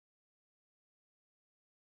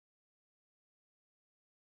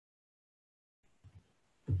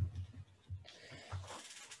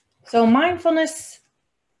So mindfulness,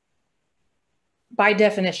 by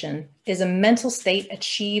definition, is a mental state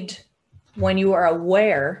achieved when you are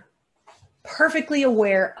aware, perfectly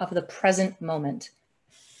aware of the present moment.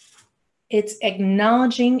 It's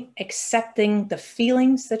acknowledging, accepting the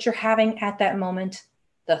feelings that you're having at that moment,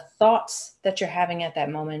 the thoughts that you're having at that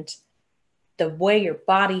moment, the way your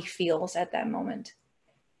body feels at that moment.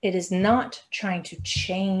 It is not trying to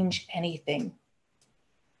change anything.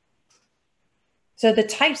 So the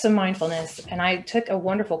types of mindfulness, and I took a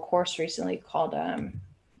wonderful course recently called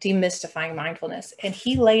Demystifying Mindfulness, and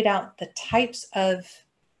he laid out the types of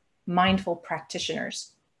mindful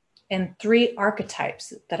practitioners and 3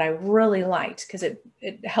 archetypes that I really liked because it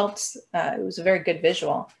helps, it was a very good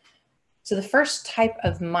visual. So the first type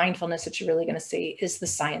of mindfulness that you're really going to see is the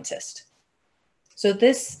scientist. So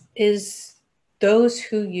this is those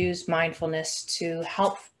who use mindfulness to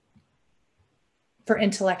help for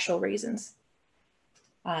intellectual reasons.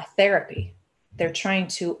 Therapy. They're trying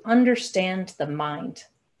to understand the mind,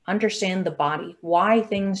 understand the body, why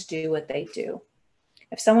things do what they do.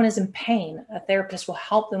 If someone is in pain, a therapist will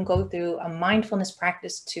help them go through a mindfulness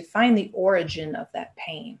practice to find the origin of that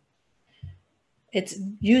pain. It's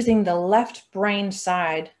using the left brain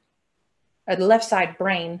side, or the left side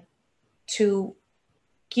brain, to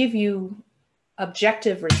give you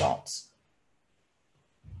objective results.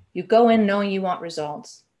 You go in knowing you want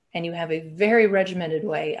results, and you have a very regimented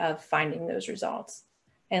way of finding those results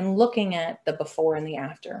and looking at the before and the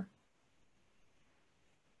after.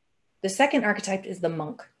 The second archetype is the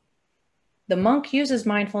monk. The monk uses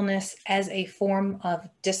mindfulness as a form of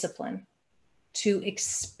discipline to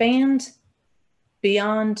expand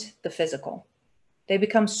beyond the physical. They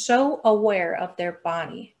become so aware of their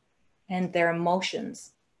body and their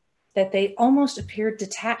emotions that they almost appear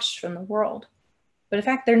detached from the world. But in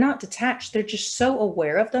fact, they're not detached. They're just so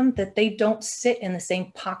aware of them that they don't sit in the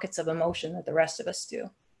same pockets of emotion that the rest of us do.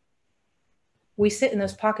 We sit in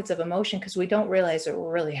those pockets of emotion because we don't realize that we're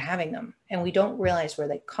really having them, and we don't realize where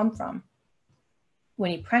they come from.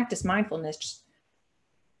 When you practice mindfulness,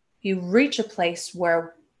 you reach a place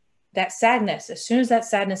where that sadness, as soon as that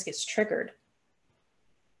sadness gets triggered,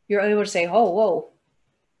 you're able to say, oh, whoa,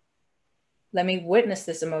 let me witness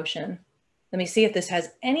this emotion. Let me see if this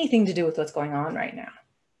has anything to do with what's going on right now.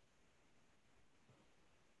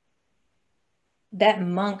 That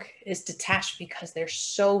monk is detached because they're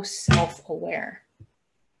so self-aware.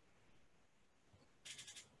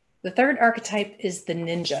 The third archetype is the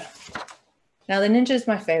ninja. Now, the ninja is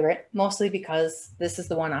my favorite, mostly because this is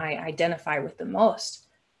the one I identify with the most.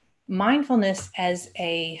 Mindfulness as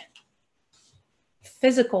a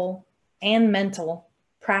physical and mental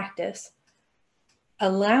practice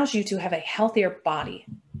allows you to have a healthier body.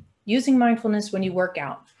 Using mindfulness when you work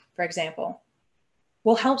out, for example,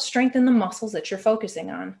 will help strengthen the muscles that you're focusing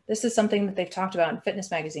on. This is something that they've talked about in fitness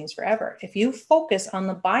magazines forever. If you focus on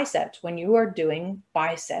the bicep when you are doing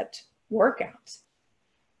bicep workouts,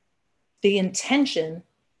 the intention,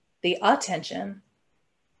 the attention,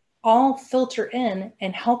 all filter in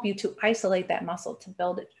and help you to isolate that muscle, to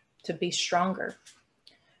build it, to be stronger.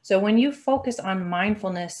 So when you focus on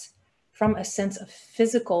mindfulness from a sense of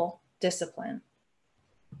physical discipline,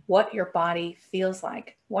 what your body feels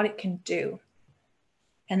like, what it can do,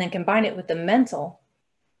 and then combine it with the mental,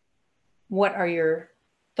 what are your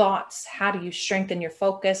thoughts? How do you strengthen your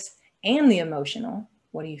focus? And the emotional,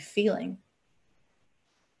 what are you feeling?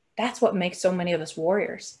 That's what makes so many of us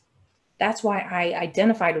warriors. That's why I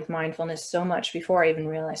identified with mindfulness so much before I even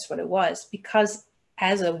realized what it was, because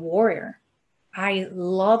as a warrior, I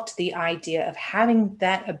loved the idea of having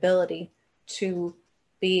that ability to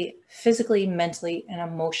be physically, mentally, and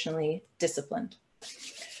emotionally disciplined.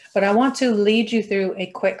 But I want to lead you through a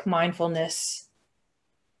quick mindfulness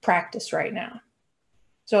practice right now.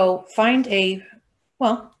 So find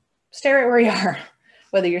stare at where you are,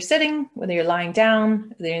 whether you're sitting, whether you're lying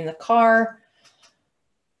down, whether you're in the car.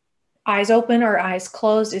 Eyes open or eyes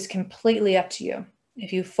closed is completely up to you.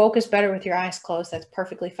 If you focus better with your eyes closed, that's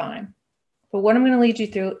perfectly fine. But what I'm going to lead you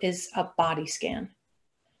through is a body scan.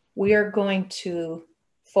 We are going to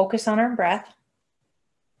focus on our breath,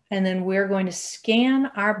 and then we're going to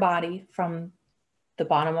scan our body from the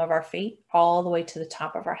bottom of our feet all the way to the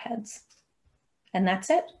top of our heads. And that's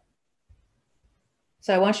it.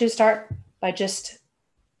 So I want you to start by just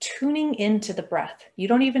tuning into the breath. You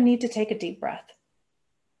don't even need to take a deep breath.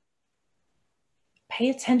 Pay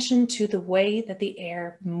attention to the way that the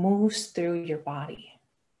air moves through your body.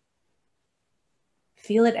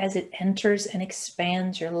 Feel it as it enters and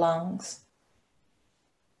expands your lungs.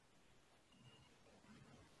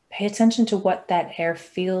 Pay attention to what that air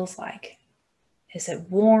feels like. Is it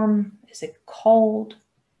warm? Is it cold?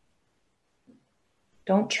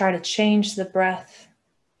 Don't try to change the breath.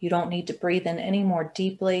 You don't need to breathe in any more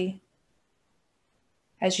deeply.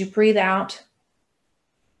 As you breathe out,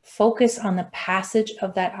 focus on the passage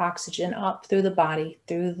of that oxygen up through the body,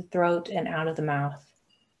 through the throat, and out of the mouth.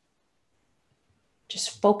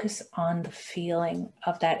 Just focus on the feeling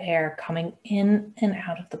of that air coming in and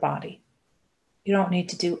out of the body. You don't need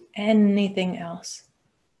to do anything else.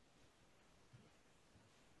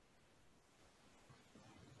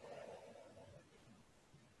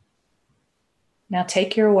 Now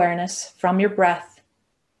take your awareness from your breath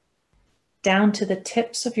down to the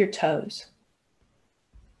tips of your toes.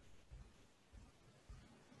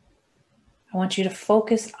 I want you to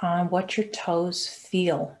focus on what your toes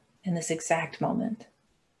feel in this exact moment.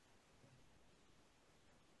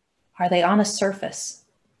 Are they on a surface?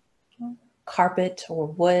 Carpet or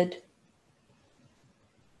wood?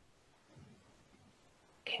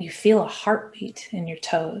 Can you feel a heartbeat in your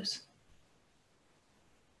toes?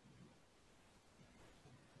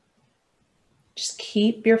 Just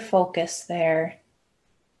keep your focus there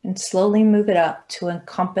and slowly move it up to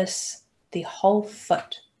encompass the whole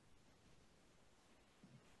foot.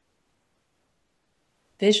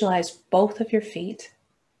 Visualize both of your feet.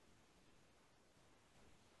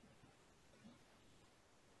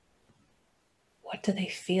 What do they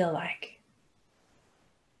feel like?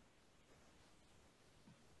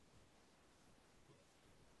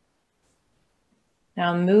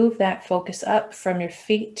 Now move that focus up from your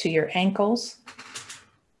feet to your ankles.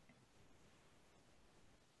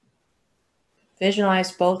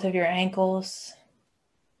 Visualize both of your ankles.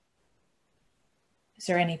 Is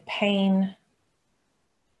there any pain?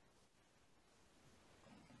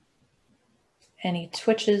 Any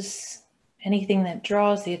twitches? Anything that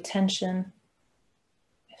draws the attention?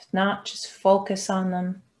 If not, just focus on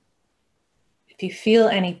them. If you feel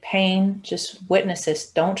any pain, just witness this.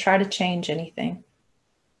 Don't try to change anything.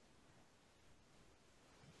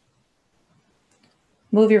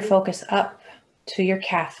 Move your focus up to your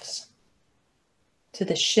calves, to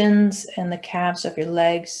the shins and the calves of your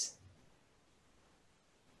legs.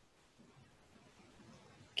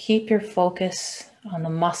 Keep your focus on the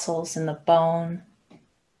muscles and the bone,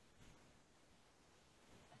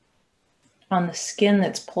 on the skin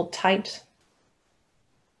that's pulled tight.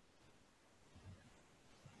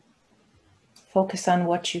 Focus on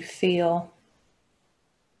what you feel.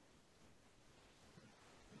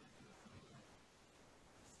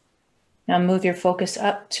 Now move your focus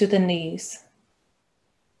up to the knees.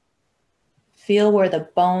 Feel where the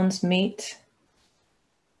bones meet.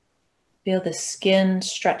 Feel the skin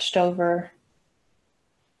stretched over,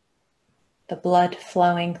 the blood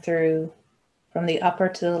flowing through from the upper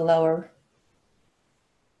to the lower.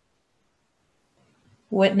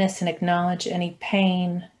 Witness and acknowledge any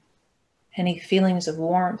pain, any feelings of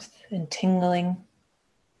warmth and tingling.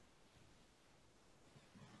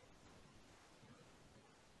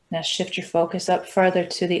 Now shift your focus up further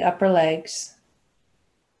to the upper legs.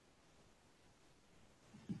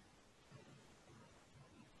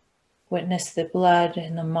 Witness the blood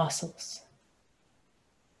in the muscles.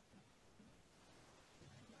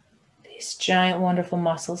 These giant, wonderful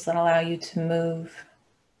muscles that allow you to move.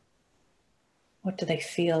 What do they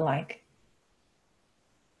feel like?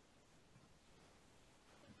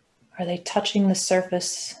 Are they touching the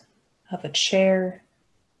surface of a chair?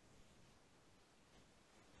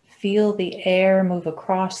 Feel the air move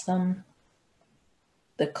across them.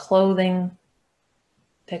 The clothing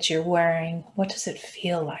that you're wearing, what does it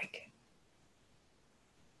feel like?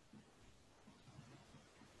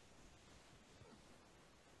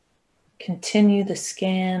 Continue the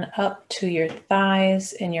scan up to your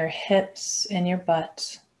thighs and your hips and your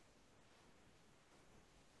butt.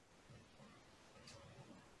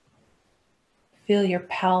 Feel your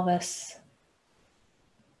pelvis.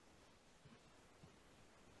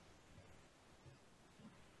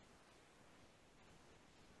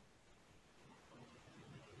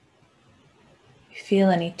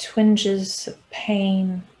 Feel any twinges of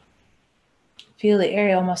pain. Feel the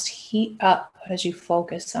area almost heat up as you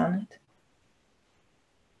focus on it.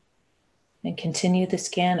 And continue the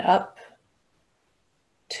scan up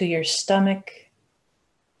to your stomach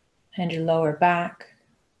and your lower back.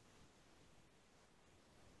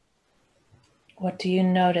 What do you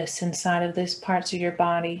notice inside of these parts of your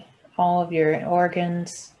body, all of your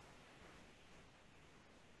organs?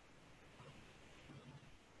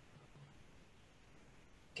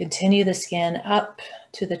 Continue the scan up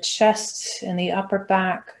to the chest and the upper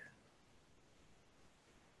back.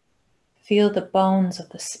 Feel the bones of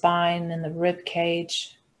the spine and the rib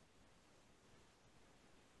cage.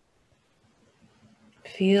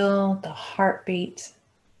 Feel the heartbeat.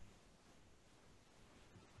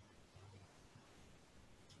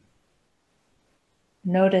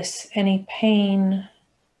 Notice any pain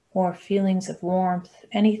or feelings of warmth,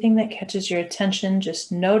 anything that catches your attention,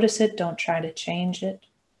 just notice it, don't try to change it.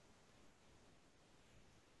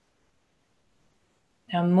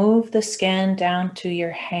 Now move the scan down to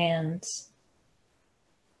your hands.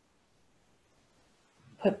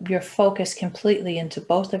 Put your focus completely into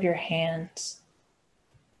both of your hands.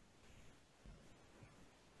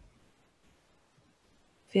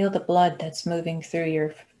 Feel the blood that's moving through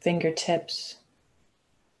your fingertips.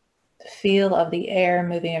 The feel of the air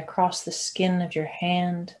moving across the skin of your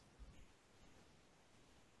hand.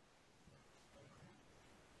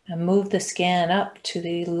 And move the scan up to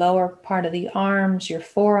the lower part of the arms, your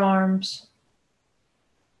forearms.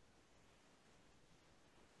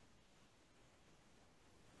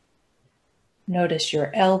 Notice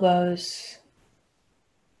your elbows,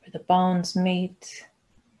 where the bones meet.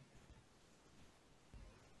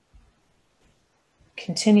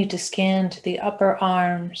 Continue to scan to the upper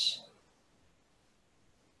arms.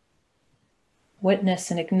 Witness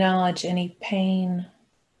and acknowledge any pain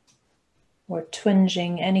or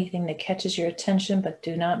twinging, anything that catches your attention, but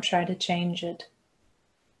do not try to change it.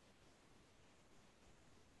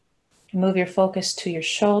 Move your focus to your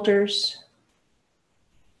shoulders.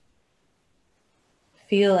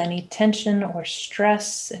 Feel any tension or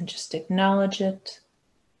stress and just acknowledge it.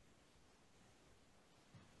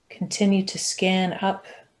 Continue to scan up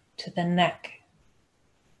to the neck.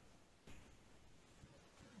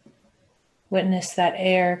 Witness that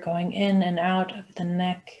air going in and out of the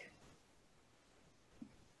neck.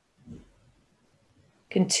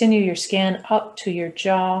 Continue your scan up to your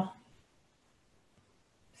jaw.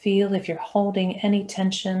 Feel if you're holding any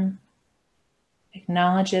tension.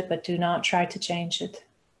 Acknowledge it, but do not try to change it.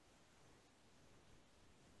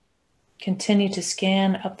 Continue to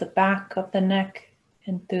scan up the back of the neck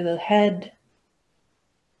and through the head.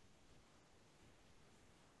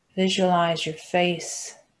 Visualize your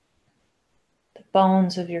face, the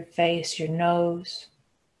bones of your face, your nose.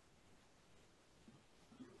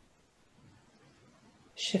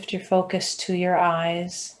 Shift your focus to your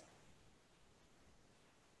eyes.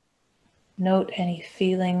 Note any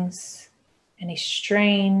feelings, any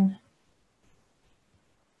strain.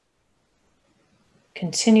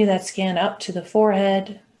 Continue that scan up to the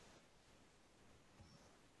forehead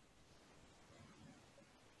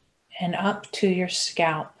and up to your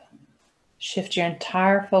scalp. Shift your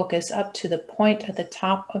entire focus up to the point at the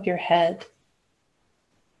top of your head.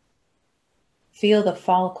 Feel the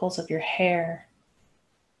follicles of your hair.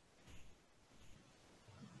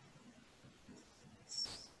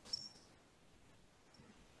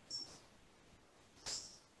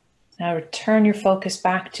 Now return your focus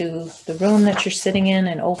back to the room that you're sitting in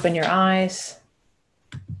and open your eyes.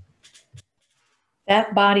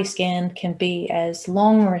 That body scan can be as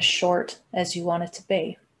long or as short as you want it to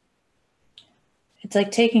be. It's like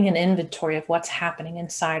taking an inventory of what's happening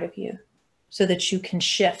inside of you so that you can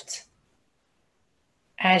shift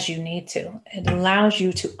as you need to. It allows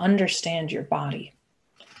you to understand your body.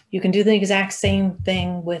 You can do the exact same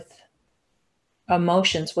thing with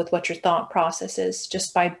emotions, with what your thought process is,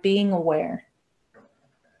 just by being aware.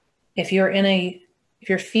 If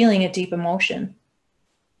you're feeling a deep emotion,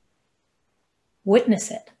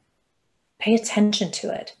 witness it. Pay attention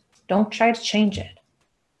to it. Don't try to change it.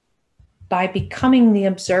 By becoming the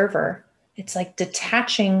observer, it's like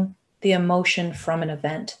detaching the emotion from an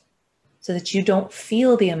event so that you don't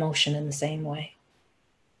feel the emotion in the same way.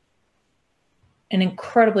 An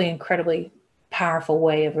incredibly, incredibly powerful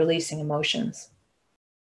way of releasing emotions.